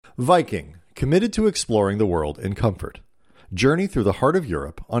Viking, committed to exploring the world in comfort. Journey through the heart of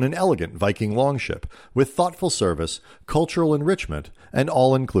Europe on an elegant Viking longship with thoughtful service, cultural enrichment, and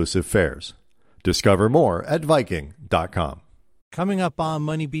all-inclusive fares. Discover more at Viking.com. Coming up on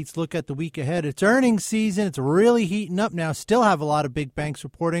Money Beats, look at the week ahead. It's earnings season. It's really heating up now. Still have a lot of big banks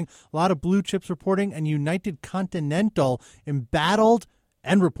reporting, a lot of blue chips reporting, and United Continental embattled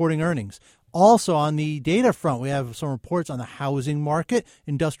and reporting earnings. Also, on the data front, we have some reports on the housing market,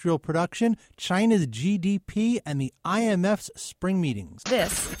 industrial production, China's GDP, and the IMF's spring meetings.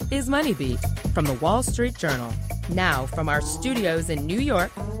 This is Money Beat from the Wall Street Journal. Now, from our studios in New York,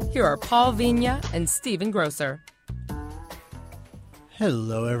 here are Paul Vigna and Stephen Grocer.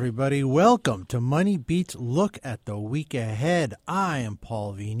 Hello, everybody. Welcome to Money Beats Look at the Week Ahead. I am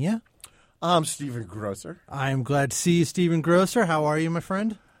Paul Vigna. I'm Stephen Grocer. I am glad to see you, Stephen Grocer. How are you, my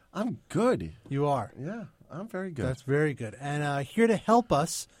friend? I'm good. You are? Yeah, I'm very good. That's very good. And here to help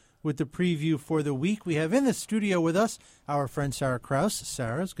us with the preview for the week, we have in the studio with us our friend Sarah Krouse.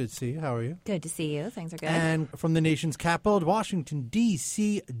 Sarah, it's good to see you. How are you? Good to see you. Things are good. And from the nation's capital, Washington,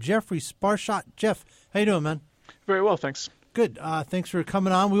 D.C., Jeffrey Sparshott. Jeff, how you doing, man? Very well, thanks. Good. Thanks for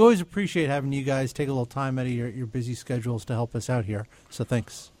coming on. We always appreciate having you guys take a little time out of your busy schedules to help us out here. So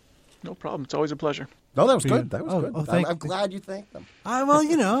thanks. No problem. It's always a pleasure. No, that was good. That was good. Oh, I'm glad you thanked them.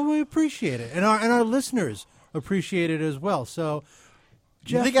 Well, we appreciate it. And our listeners appreciate it as well. So,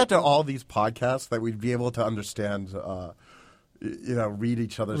 Jeff, you think after all these podcasts that we'd be able to understand, read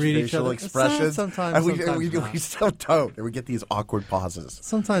each other's facial expressions? Sometimes we still don't. And we get these awkward pauses.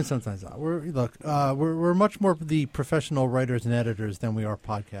 Sometimes not. We're much more the professional writers and editors than we are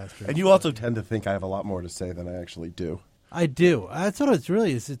podcasters. And you also tend to think I have a lot more to say than I actually do. I do. That's what it's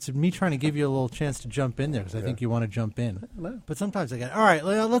really is. It's me trying to give you a little chance to jump in there because I think you want to jump in. But sometimes I get. All right,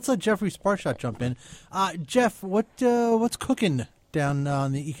 let's let Jeffrey Sparshott jump in. Jeff, what's cooking down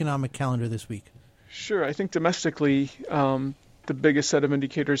on the economic calendar this week? Sure. I think domestically, the biggest set of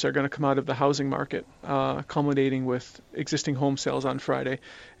indicators are going to come out of the housing market, culminating with existing home sales on Friday.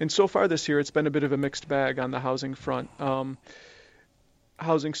 And so far this year, it's been a bit of a mixed bag on the housing front.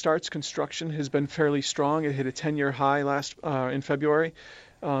 Housing starts construction has been fairly strong. It hit a 10-year high in February.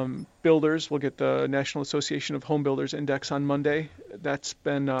 Builders, we'll get the National Association of Home Builders Index on Monday. That's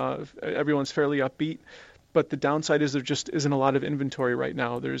been, everyone's fairly upbeat. But the downside is there just isn't a lot of inventory right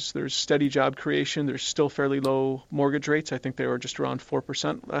now. There's steady job creation. There's still fairly low mortgage rates. I think they were just around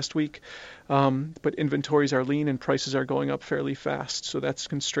 4% last week. But inventories are lean and prices are going up fairly fast. So that's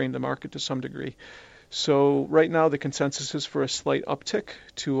constrained the market to some degree. So right now the consensus is for a slight uptick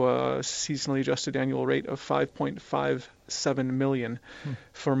to a seasonally adjusted annual rate of 5.57 million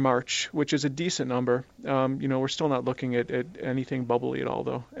for March, which is a decent number. We're still not looking at anything bubbly at all,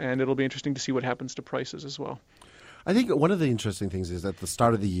 though, and it'll be interesting to see what happens to prices as well. I think one of the interesting things is at the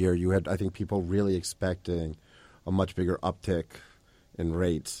start of the year you had, I think, people really expecting a much bigger uptick in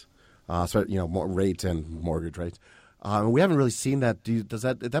rates, more rates and mortgage rates. We haven't really seen that.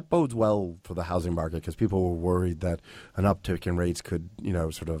 That bodes well for the housing market because people were worried that an uptick in rates could,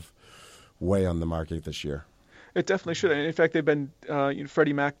 sort of weigh on the market this year. It definitely should. And in fact, they've been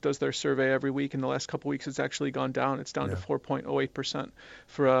Freddie Mac does their survey every week. In the last couple of weeks, it's actually gone down. It's down to 4.08%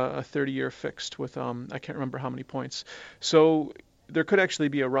 for a 30-year fixed with I can't remember how many points. So there could actually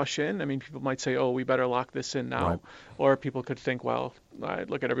be a rush in. I mean, people might say, oh, we better lock this in now. Right. Or people could think, well,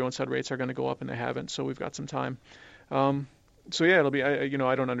 look at everyone said rates are going to go up and they haven't, so we've got some time. It'll be, I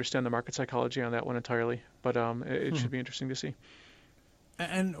don't understand the market psychology on that one entirely, but it should be interesting to see.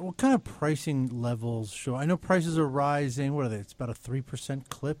 And what kind of pricing levels show? I know prices are rising. What are they? It's about a 3%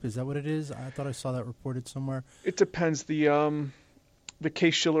 clip. Is that what it is? I thought I saw that reported somewhere. It depends. The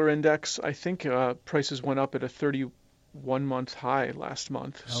Case-Shiller index, I think prices went up at a 31-month high last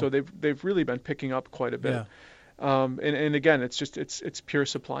month. Oh. So they've really been picking up quite a bit. Yeah. And again, it's pure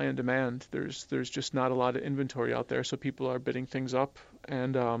supply and demand. There's just not a lot of inventory out there, so people are bidding things up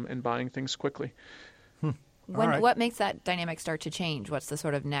and buying things quickly. What makes that dynamic start to change? What's the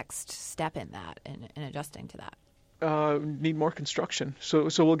sort of next step in that, in adjusting to that? Need more construction. So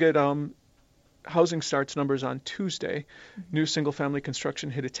we'll get housing starts numbers on Tuesday. New single-family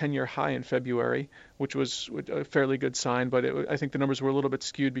construction hit a 10-year high in February, which was a fairly good sign, but I think the numbers were a little bit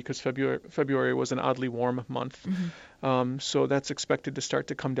skewed because February was an oddly warm month. Mm-hmm. So that's expected to start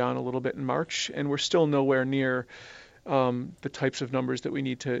to come down a little bit in March, and we're still nowhere near the types of numbers that we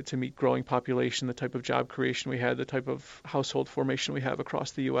need to meet growing population, the type of job creation we had, the type of household formation we have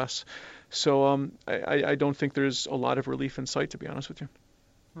across the U.S. So I don't think there's a lot of relief in sight, to be honest with you.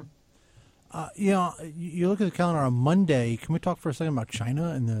 You look at the calendar on Monday. Can we talk for a second about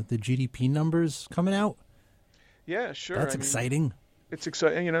China and the GDP numbers coming out? Yeah, sure. That's exciting. It's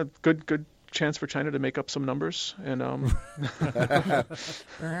exciting. Good chance for China to make up some numbers and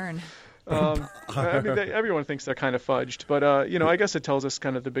burn. Everyone thinks they're kind of fudged, but I guess it tells us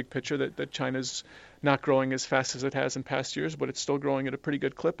kind of the big picture that China's not growing as fast as it has in past years, but it's still growing at a pretty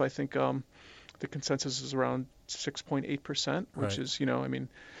good clip. I think the consensus is around 6.8%, which is,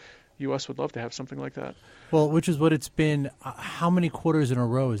 U.S. would love to have something like that. Well, which is what it's been. How many quarters in a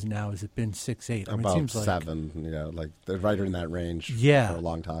row has it been 6.8? About it seems 7. Like they're right in that range. Yeah. For a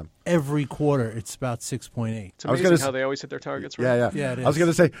long time. Every quarter, it's about 6.8. It's amazing how they always hit their targets, right? Yeah, it is. I was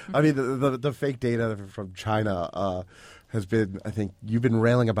going to say, the fake data from China has been. I think you've been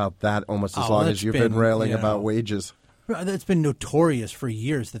railing about that almost as long as you've been railing about wages. It's been notorious for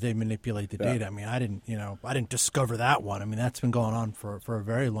years that they manipulate the data. I didn't discover that one. That's been going on for a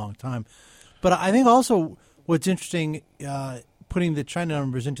very long time. But I think also what's interesting, putting the China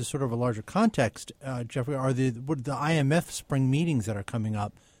numbers into sort of a larger context, Jeffrey, are the IMF spring meetings that are coming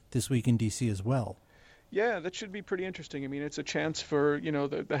up this week in D.C. as well. Yeah, that should be pretty interesting. It's a chance for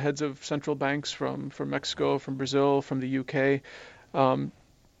the heads of central banks from Mexico, from Brazil, from the UK,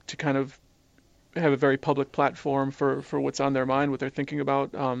 to kind of have a very public platform for what's on their mind, what they're thinking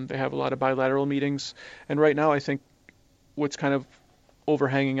about. They have a lot of bilateral meetings. And right now I think what's kind of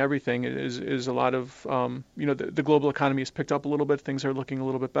overhanging everything is a lot of, the global economy has picked up a little bit. Things are looking a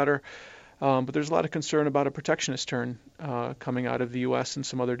little bit better. But there's a lot of concern about a protectionist turn coming out of the U.S. and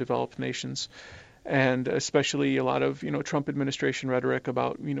some other developed nations. And especially a lot of, Trump administration rhetoric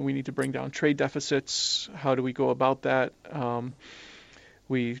about, we need to bring down trade deficits. How do we go about that?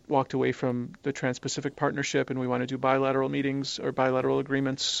 We walked away from the Trans-Pacific Partnership, and we want to do bilateral meetings or bilateral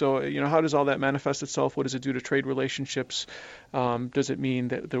agreements. So, how does all that manifest itself? What does it do to trade relationships? Does it mean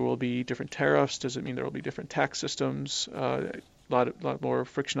that there will be different tariffs? Does it mean there will be different tax systems? A lot more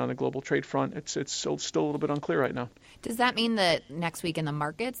friction on the global trade front. It's still a little bit unclear right now. Does that mean that next week in the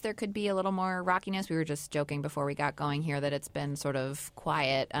markets there could be a little more rockiness? We were just joking before we got going here that it's been sort of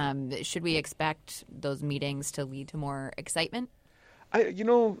quiet. Should we expect those meetings to lead to more excitement?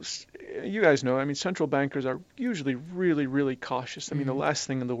 You guys know, central bankers are usually really, really cautious. The last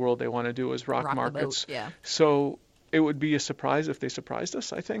thing in the world they want to do is rock markets. The boat, yeah. So it would be a surprise if they surprised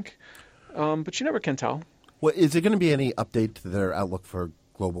us, I think. But you never can tell. Well, is there going to be any update to their outlook for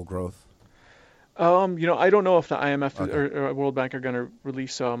global growth? I don't know if the IMF or World Bank are going to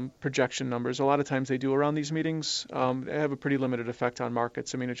release projection numbers. A lot of times they do around these meetings. They have a pretty limited effect on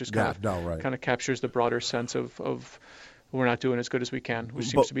markets. It just kind of captures the broader sense of we're not doing as good as we can, which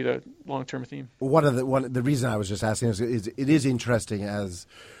seems to be the long-term theme. The reason I was just asking is it is interesting as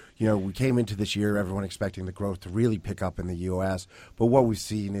we came into this year, everyone expecting the growth to really pick up in the U.S. But what we've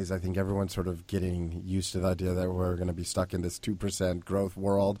seen is I think everyone's sort of getting used to the idea that we're going to be stuck in this 2% growth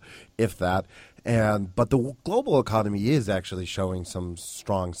world, if that. But the global economy is actually showing some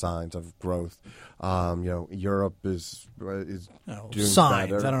strong signs of growth. Europe is doing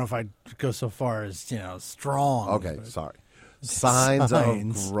signs. better. I don't know if I'd go so far as strong. Okay, sorry. Signs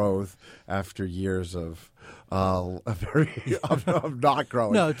of growth after years of not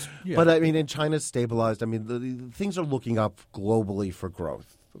growing. No, but and China's stabilized. Things are looking up globally for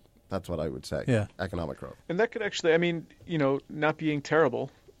growth. That's what I would say. Yeah, economic growth. And that could actually, not being terrible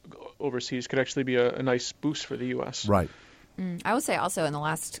overseas could actually be a nice boost for the U.S. Right. I would say also in the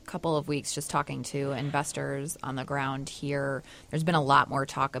last couple of weeks, just talking to investors on the ground here, there's been a lot more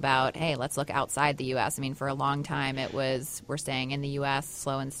talk about, hey, let's look outside the U.S. For a long time it was, we're staying in the U.S.,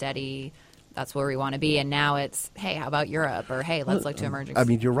 slow and steady. That's where we want to be. And now it's, hey, how about Europe? Or, hey, let's look to emerging.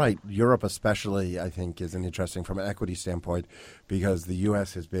 You're right. Europe especially, I think, is interesting from an equity standpoint because the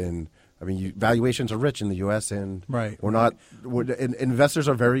U.S. has been valuations are rich in the U.S. and right. Investors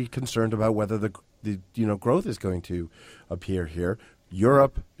are very concerned about whether the growth is going to appear here.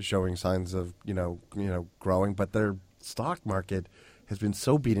 Europe is showing signs of growing, but their stock market has been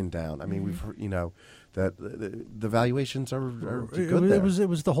so beaten down. We've heard, that the valuations are good there. It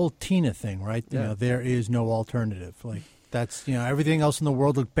was the whole Tina thing, right? Yeah. There is no alternative. Like that's everything else in the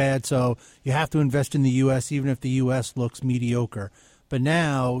world looked bad, so you have to invest in the U.S. even if the U.S. looks mediocre. But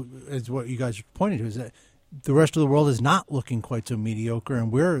now, as what you guys are pointing to, is that the rest of the world is not looking quite so mediocre, and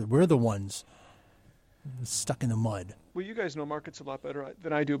we're the ones stuck in the mud. Well, you guys know markets a lot better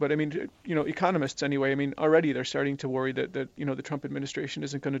than I do, but economists anyway. Already they're starting to worry that the Trump administration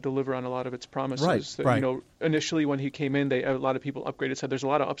isn't going to deliver on a lot of its promises. Right. Initially when he came in, a lot of people upgraded, said there's a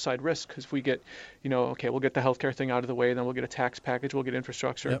lot of upside risk because if we get, we'll get the healthcare thing out of the way, then we'll get a tax package, we'll get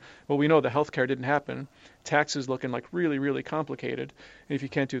infrastructure. Yep. Well, we know the healthcare didn't happen. Tax is looking like really, really complicated, and if you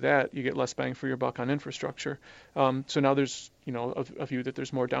can't do that, you get less bang for your buck on infrastructure. So now there's a view that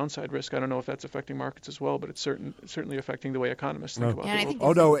there's more downside risk. I don't know if that's affecting markets as well, but it's certainly affecting the way economists think about And I it. think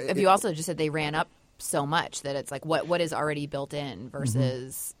if you also just said they ran up so much that it's like what is already built in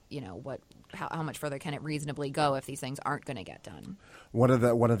versus how much further can it reasonably go if these things aren't going to get done. One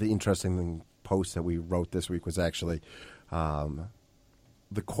of the interesting posts that we wrote this week was actually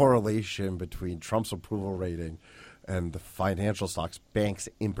the correlation between Trump's approval rating and the financial stocks, banks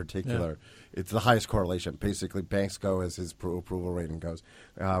in particular. Yeah. It's the highest correlation. Basically, banks go as his approval rating goes,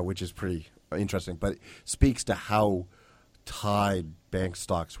 which is pretty interesting. But it speaks to how tied bank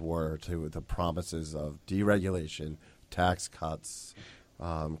stocks were to the promises of deregulation, tax cuts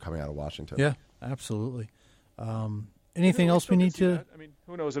coming out of Washington. Yeah, absolutely. Anything else we need to? I mean,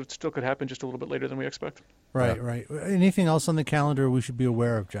 who knows? It still could happen just a little bit later than we expect. Right. Anything else on the calendar we should be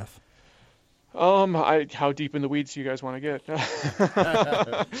aware of, Jeff? How deep in the weeds do you guys want to get?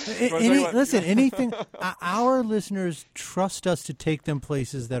 Listen, anything. Our listeners trust us to take them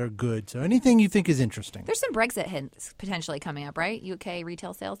places that are good. So anything you think is interesting. There's some Brexit hints potentially coming up, right? UK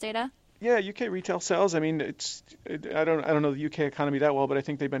retail sales data. Yeah, UK retail sales. I mean, I don't know the UK economy that well, but I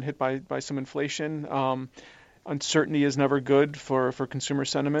think they've been hit by some inflation. Uncertainty is never good for consumer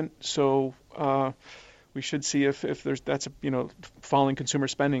sentiment. So we should see if that's falling consumer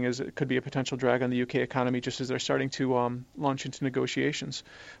spending it could be a potential drag on the UK economy, just as they're starting to launch into negotiations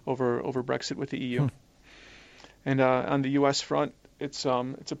over Brexit with the EU. And on the U.S. front, it's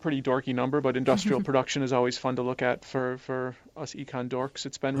a pretty dorky number, but industrial production is always fun to look at for us econ dorks.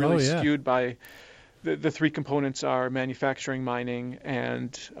 It's been really skewed by the three components are manufacturing, mining,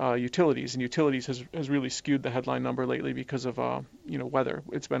 and utilities. And utilities has really skewed the headline number lately because of weather.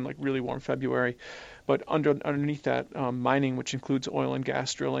 It's been like really warm February, but underneath that, mining, which includes oil and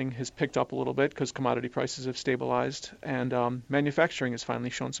gas drilling, has picked up a little bit because commodity prices have stabilized, and manufacturing has finally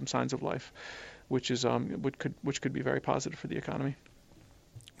shown some signs of life, which could be very positive for the economy.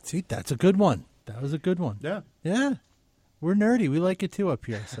 See, that's a good one. That was a good one. Yeah. We're nerdy. We like it too up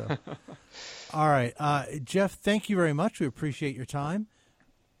here. So, all right, Jeff. Thank you very much. We appreciate your time.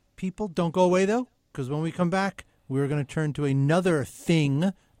 People, don't go away though, because when we come back, we're going to turn to another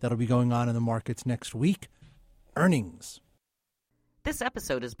thing that'll be going on in the markets next week: earnings. This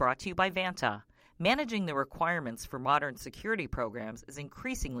episode is brought to you by Vanta. Managing the requirements for modern security programs is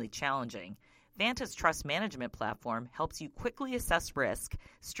increasingly challenging. Vanta's trust management platform helps you quickly assess risk,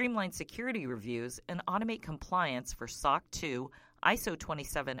 streamline security reviews, and automate compliance for SOC 2, ISO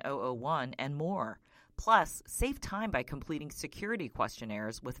 27001, and more. Plus, save time by completing security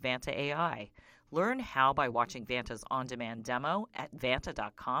questionnaires with Vanta AI. Learn how by watching Vanta's on-demand demo at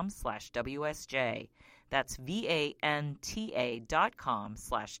vanta.com/WSJ. That's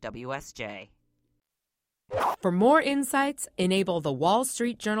VANTA.com/WSJ. For more insights, enable the Wall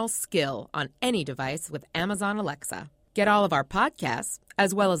Street Journal skill on any device with Amazon Alexa. Get all of our podcasts,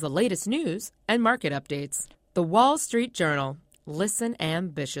 as well as the latest news and market updates. The Wall Street Journal. Listen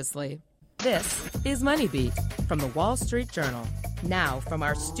ambitiously. This is Money Beat from the Wall Street Journal. Now, from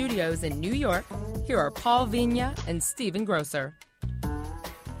our studios in New York, here are Paul Vigna and Stephen Grocer.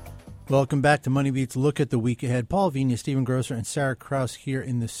 Welcome back to Money Beats Look at the Week Ahead. Paul Vigna, Stephen Grocer, and Sarah Krouse here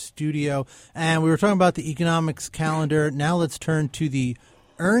in the studio. And we were talking about the economics calendar. Now let's turn to the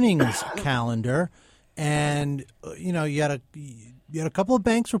earnings calendar. And, you had a couple of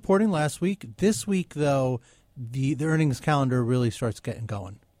banks reporting last week. This week, though, the earnings calendar really starts getting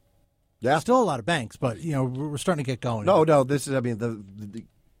going. Yeah. Still a lot of banks, but, we're starting to get going. No, this is, the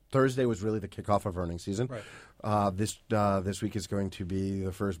Thursday was really the kickoff of earnings season. Right. This week is going to be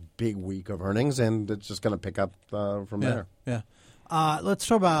the first big week of earnings, and it's just going to pick up from there. Yeah. Let's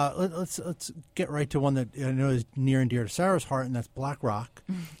talk about let's get right to one that I know is near and dear to Sarah's heart, and that's BlackRock.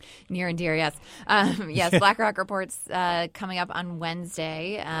 Near and dear, yes. Yes, BlackRock reports coming up on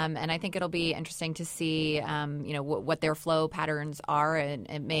Wednesday, and I think it'll be interesting to see, what their flow patterns are, and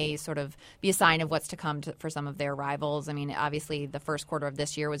it may sort of be a sign of what's to come for some of their rivals. I mean, obviously, the first quarter of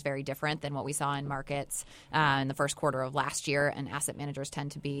this year was very different than what we saw in markets in the first quarter of last year, and asset managers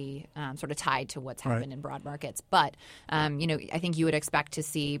tend to be sort of tied to what's happened in broad markets. But, I think you would expect to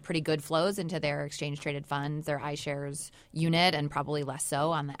see pretty good flows into their exchange-traded funds, their iShares unit, and probably less so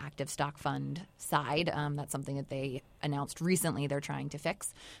on the active stock fund side. That's something that they announced recently they're trying to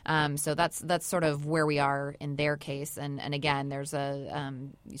fix. So that's sort of where we are in their case. And again, there's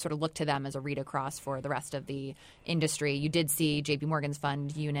you sort of look to them as a read across for the rest of the industry. You did see JP Morgan's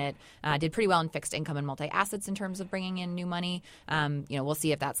fund unit did pretty well in fixed income and multi-assets in terms of bringing in new money. We'll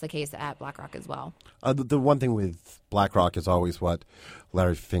see if that's the case at BlackRock as well. The one thing with BlackRock is always what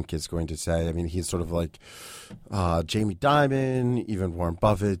Larry Fink is going to say. I mean, he's sort of like Jamie Dimon, even Warren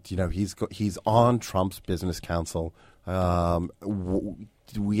Buffett. He's on Trump's business council Do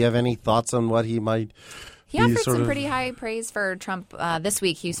we have any thoughts on what he might? He offered some pretty high praise for Trump this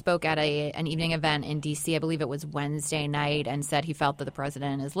week. He spoke at an evening event in D.C., I believe it was Wednesday night, and said he felt that the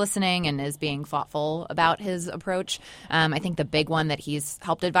president is listening and is being thoughtful about his approach. I think the big one that he's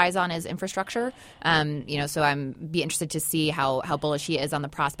helped advise on is infrastructure. So I'm be interested to see how bullish he is on the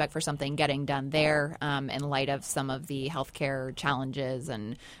prospect for something getting done there in light of some of the healthcare challenges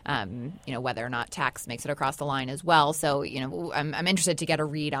and, whether or not tax makes it across the line as well. So, I'm interested to get a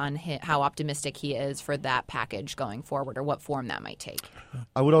read on how optimistic he is for that package going forward, or what form that might take.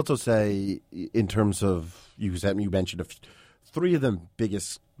 I would also say, in terms of you mentioned three of the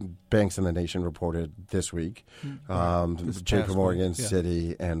biggest banks in the nation reported this week: J.P. Morgan,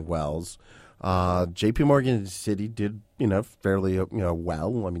 Citi, and Wells. J.P. Morgan and Citi did fairly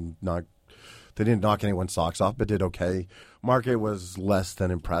well. I mean, they didn't knock anyone's socks off, but did okay. Market was less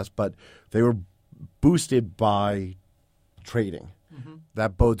than impressed, but they were boosted by trading. Mm-hmm.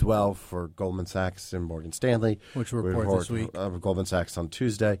 That bodes well for Goldman Sachs and Morgan Stanley, which report this week. Goldman Sachs on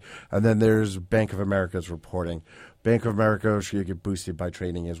Tuesday. And then there's Bank of America's reporting. Bank of America should get boosted by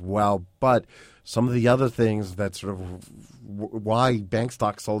trading as well. But some of the other things that sort of why bank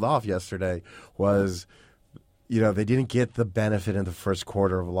stocks sold off yesterday was they didn't get the benefit in the first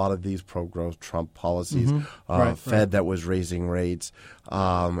quarter of a lot of these pro-growth Trump policies. Mm-hmm. Fed that was raising rates.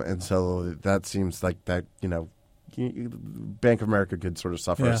 And so that seems like that, Bank of America could sort of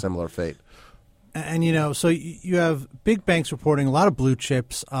suffer a similar fate. And, so you have big banks reporting, a lot of blue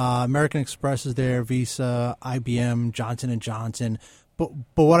chips. American Express is there, Visa, IBM, Johnson & Johnson. But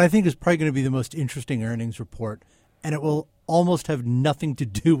what I think is probably going to be the most interesting earnings report, and it will almost have nothing to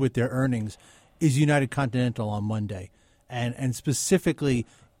do with their earnings, is United Continental on Monday. And specifically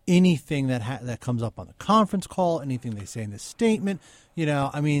anything that comes up on the conference call, anything they say in the statement.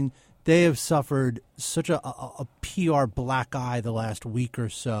 They have suffered such a PR black eye the last week or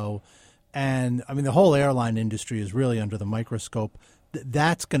so. And, the whole airline industry is really under the microscope.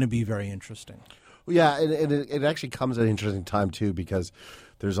 That's going to be very interesting. Well, yeah, and it actually comes at an interesting time, too, because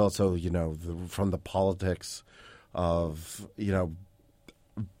there's also, from the politics of,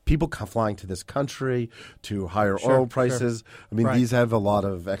 people flying to this country to higher oil prices. Sure. These have a lot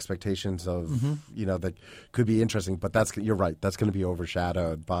of expectations of, that could be interesting. But you're right. That's going to be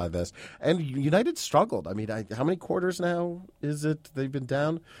overshadowed by this. And United struggled. How many quarters now is it they've been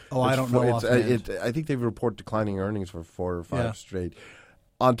down? I don't know. I think they've reported declining earnings for 4 or 5 straight.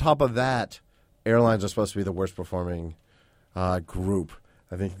 On top of that, airlines are supposed to be the worst performing group.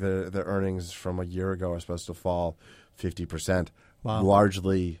 I think the earnings from a year ago are supposed to fall 50%. Wow.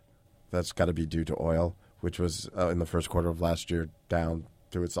 Largely, that's got to be due to oil, which was in the first quarter of last year down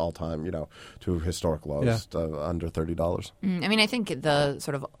to its all-time, to historic lows, under $30. I think the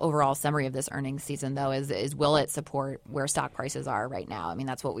sort of overall summary of this earnings season, though, is will it support where stock prices are right now?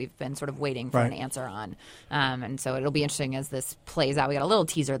 That's what we've been sort of waiting for an answer on. And so it'll be interesting as this plays out. We got a little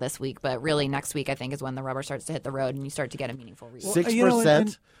teaser this week, but really next week, I think, is when the rubber starts to hit the road and you start to get a meaningful read.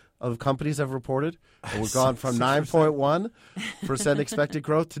 6%. Of companies have reported. We've gone from 9.1% expected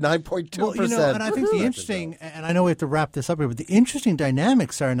growth to 9.2%. Well, and I think the interesting, and I know we have to wrap this up here, but the interesting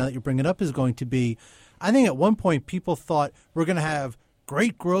dynamic, Sarah, now that you bring it up, is going to be, I think at one point people thought we're going to have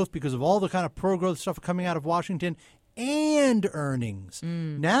great growth because of all the kind of pro-growth stuff coming out of Washington and earnings.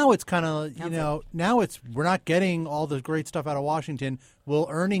 Now it's kind of, we're not getting all the great stuff out of Washington. Will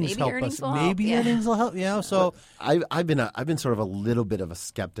earnings help us? Maybe earnings will help. So I've been sort of a little bit of a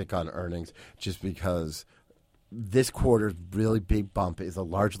skeptic on earnings just because this quarter's really big bump is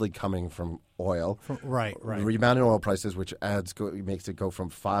largely coming from oil. Right. The rebound in oil prices, which makes it go from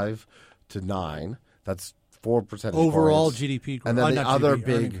 5 to 9. That's 4 percentage overall points. GDP growth. And then the other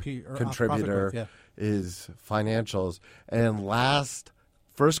big contributor is financials. And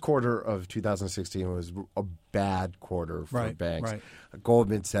first quarter of 2016 was a bad quarter for banks. Right.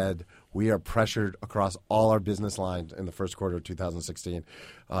 Goldman said, we are pressured across all our business lines in the first quarter of 2016.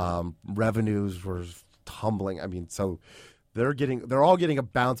 Revenues were tumbling. So they're all getting a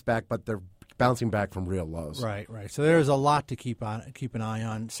bounce back, but they're bouncing back from real lows. Right. So there's a lot to keep an eye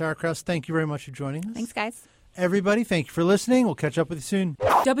on. Sarah Krouse, thank you very much for joining us. Thanks, guys. Everybody, thank you for listening. We'll catch up with you soon.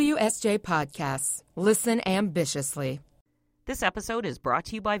 WSJ Podcasts. Listen ambitiously. This episode is brought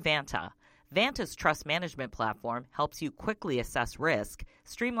to you by Vanta. Vanta's trust management platform helps you quickly assess risk,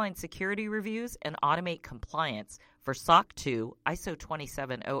 streamline security reviews, and automate compliance for SOC 2, ISO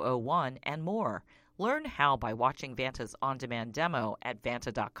 27001, and more. Learn how by watching Vanta's on-demand demo at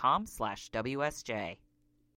vanta.com/WSJ.